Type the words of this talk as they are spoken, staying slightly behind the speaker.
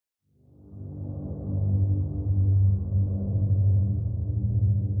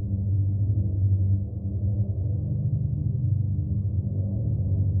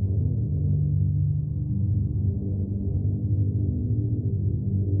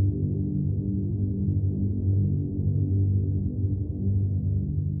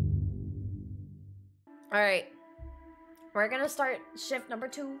All right. We're gonna start shift number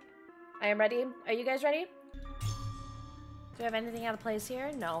 2. I am ready. Are you guys ready? Do we have anything out of place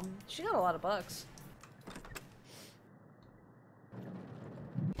here? No. She got a lot of books.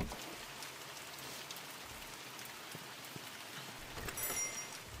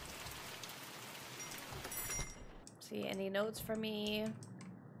 See any notes for me?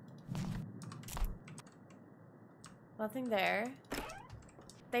 Nothing there.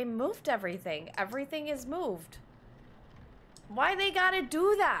 They moved everything. Everything is moved. Why they gotta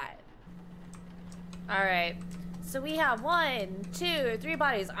do that? All right. So we have 1, 2, 3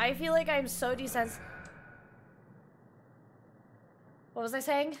 bodies. I feel like I'm so desensitized. What was I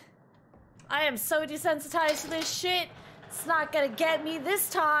saying? I am so desensitized to this shit. It's not gonna get me this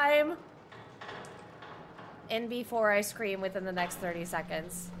time. In before I scream within the next 30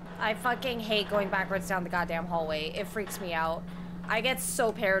 seconds. I fucking hate going backwards down the goddamn hallway. It freaks me out. I get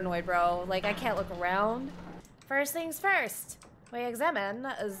so paranoid, bro. Like, I can't look around. First things first. We examine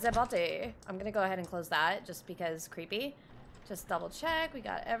the body. I'm gonna go ahead and close that just because creepy. Just double check. We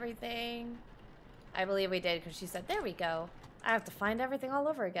got everything. I believe we did because she said, there we go. I have to find everything all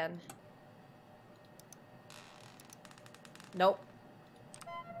over again. Nope.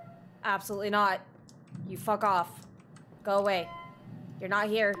 Absolutely not. You fuck off. Go away. You're not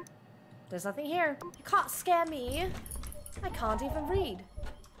here. There's nothing here. You can't scare me. I can't even read.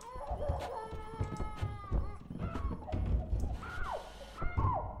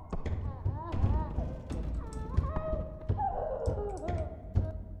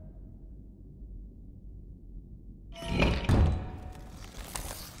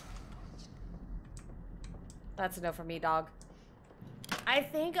 That's a no for me, dog. I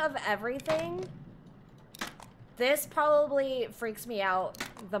think of everything, this probably freaks me out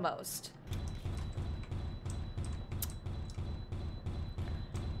the most.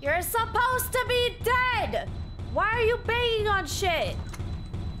 You're supposed to be dead! Why are you banging on shit?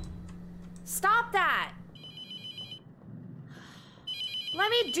 Stop that! Let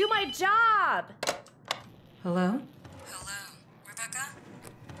me do my job! Hello? Hello, Rebecca?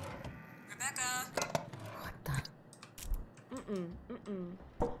 Rebecca? What the?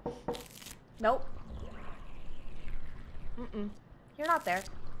 Nope. You're not there.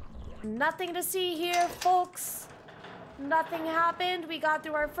 Nothing to see here, folks. Nothing happened. We got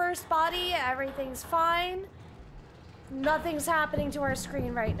through our first body. Everything's fine. Nothing's happening to our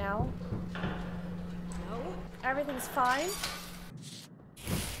screen right now. No. Everything's fine.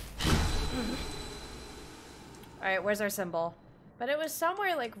 Alright, where's our symbol? But it was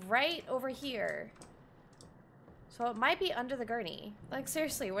somewhere, like, right over here. So it might be under the gurney. Like,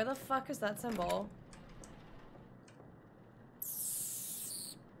 seriously, where the fuck is that symbol?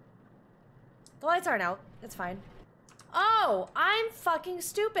 The lights aren't out. It's fine. Oh, I'm fucking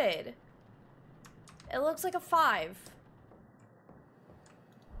stupid. It looks like a 5.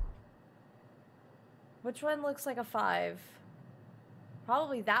 Which one looks like a 5?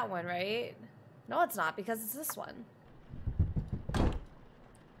 Probably that one, right? No, it's not, because it's this one.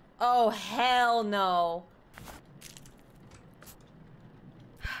 Oh, hell no.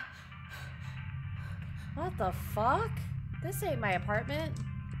 What the fuck? This ain't my apartment.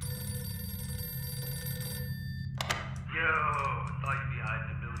 Yo, thought you'd be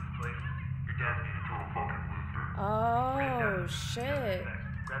hiding at Billy's place. Your dad's being a total fucking loser. Oh, shit.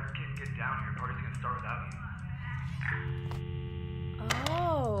 Grab your kid and get down here. Party's gonna start without you.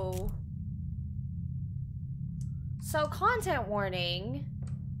 Oh. So, content warning.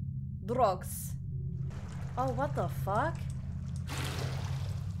 Drugs. Oh, what the fuck?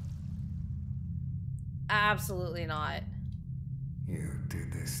 Absolutely not. You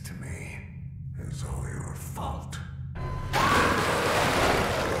did this to me. It's all your fault.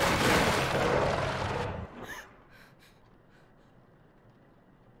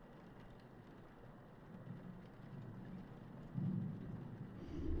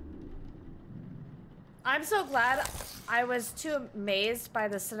 I'm so glad I was too amazed by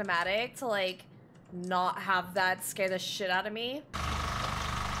the cinematic to, like, not have that scare the shit out of me.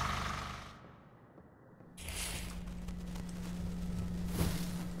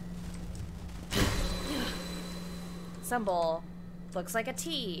 Symbol. Looks like a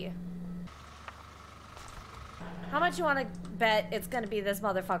T. How much you want to bet it's gonna be this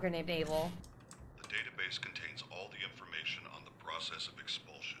motherfucker named Abel? The database contains all the information on the process of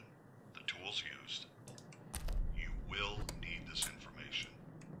expulsion, the tools used. You will need this information.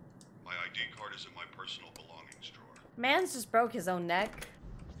 My ID card is in my personal belongings drawer. Man's just broke his own neck.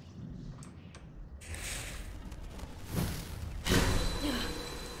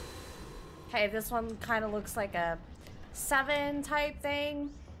 Okay, this one kind of looks like a 7 type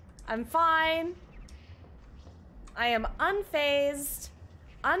thing. I'm fine. I am unfazed,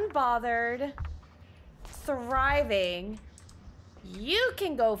 unbothered, thriving. You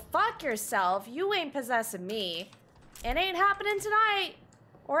can go fuck yourself. You ain't possessing me. It ain't happening tonight.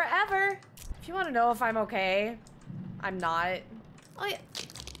 Or ever. If you want to know if I'm okay, I'm not. Oh, yeah.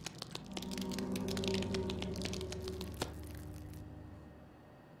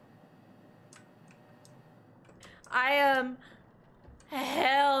 I am...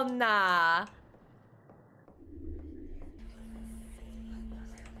 Hell nah.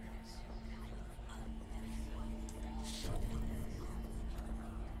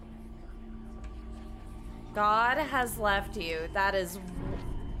 God has left you. That is...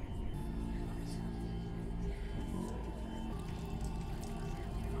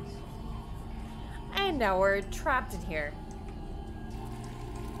 And now we're trapped in here.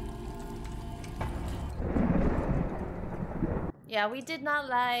 Yeah, we did not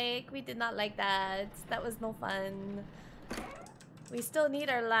like that. That was no fun. We still need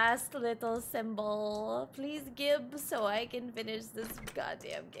our last little symbol. Please Gib so I can finish this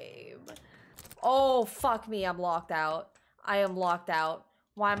goddamn game. Oh, fuck me, I'm locked out. I am locked out.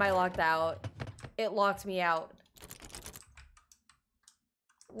 Why am I locked out? It locked me out.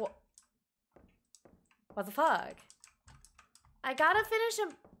 What? What the fuck? I gotta finish him.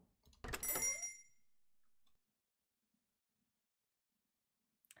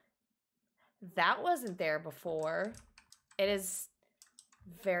 That wasn't there before. It is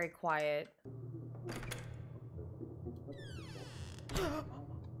very quiet.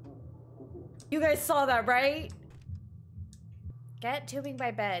 You guys saw that, right? Get tubing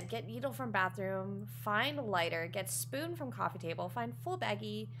by bed. Get needle from bathroom. Find lighter. Get spoon from coffee table. Find full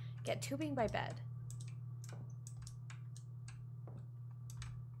baggie. Get tubing by bed.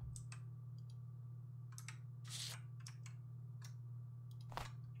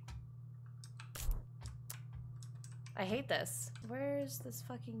 I hate this. Where's this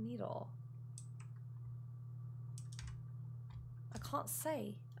fucking needle? I can't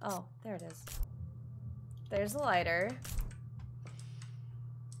say. Oh, there it is. There's a lighter.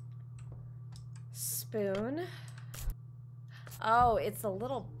 Spoon. Oh, it's a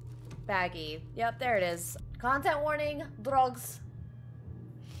little baggie. Yep, there it is. Content warning, drugs.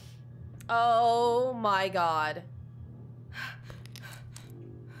 Oh my god.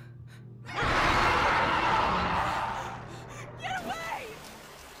 Get away!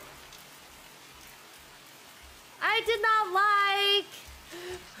 I did not like...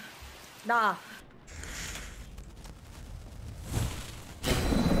 Nah.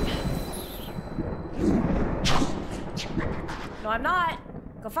 No, I'm not.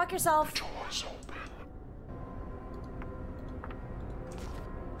 Go fuck yourself.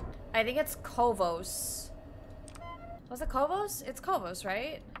 I think it's Kovos. Was it Kovos? It's Kovos,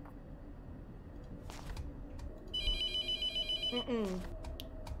 right? Mm-mm.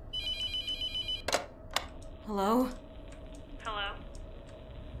 Hello? Hello?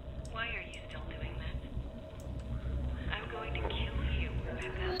 Why are you still doing that? I'm going to kill you,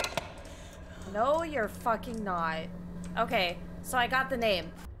 Rebecca. No, you're fucking not. Okay, so I got the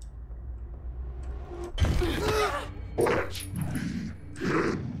name.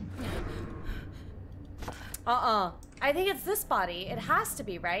 I think it's this body. It has to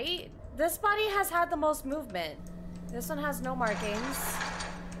be, right? This body has had the most movement. This one has no markings.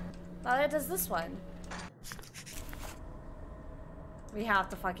 Neither does this one. We have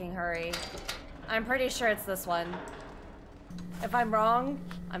to fucking hurry. I'm pretty sure it's this one. If I'm wrong,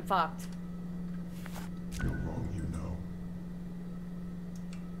 I'm fucked. You're wrong, you know.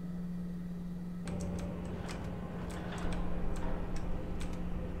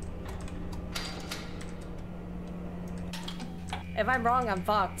 If I'm wrong, I'm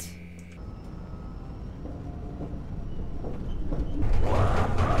fucked.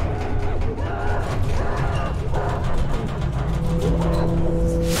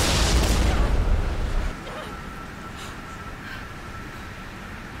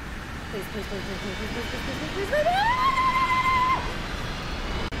 Please, please, please, please, please, please, please, please, please, please, please.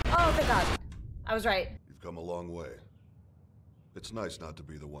 Oh, thank God. I was right. You've come a long way. It's nice not to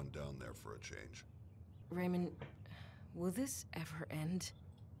be the one down there for a change. Raymond, will this ever end?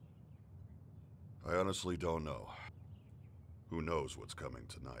 I honestly don't know. Who knows what's coming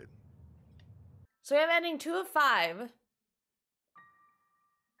tonight? So we have ending 2 of 5.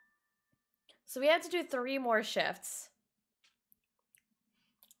 So we have to do 3 more shifts.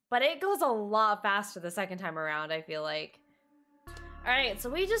 But it goes a lot faster the second time around, I feel like. Alright, so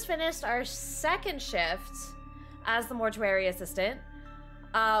we just finished our second shift as the Mortuary Assistant.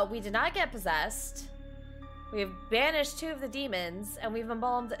 We did not get possessed. We have banished 2 of the demons, and we've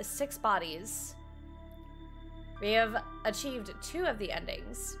embalmed 6 bodies. We have achieved 2 of the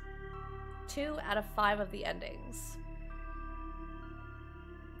endings. 2 out of 5 of the endings.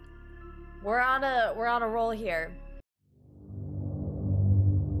 We're on a roll here.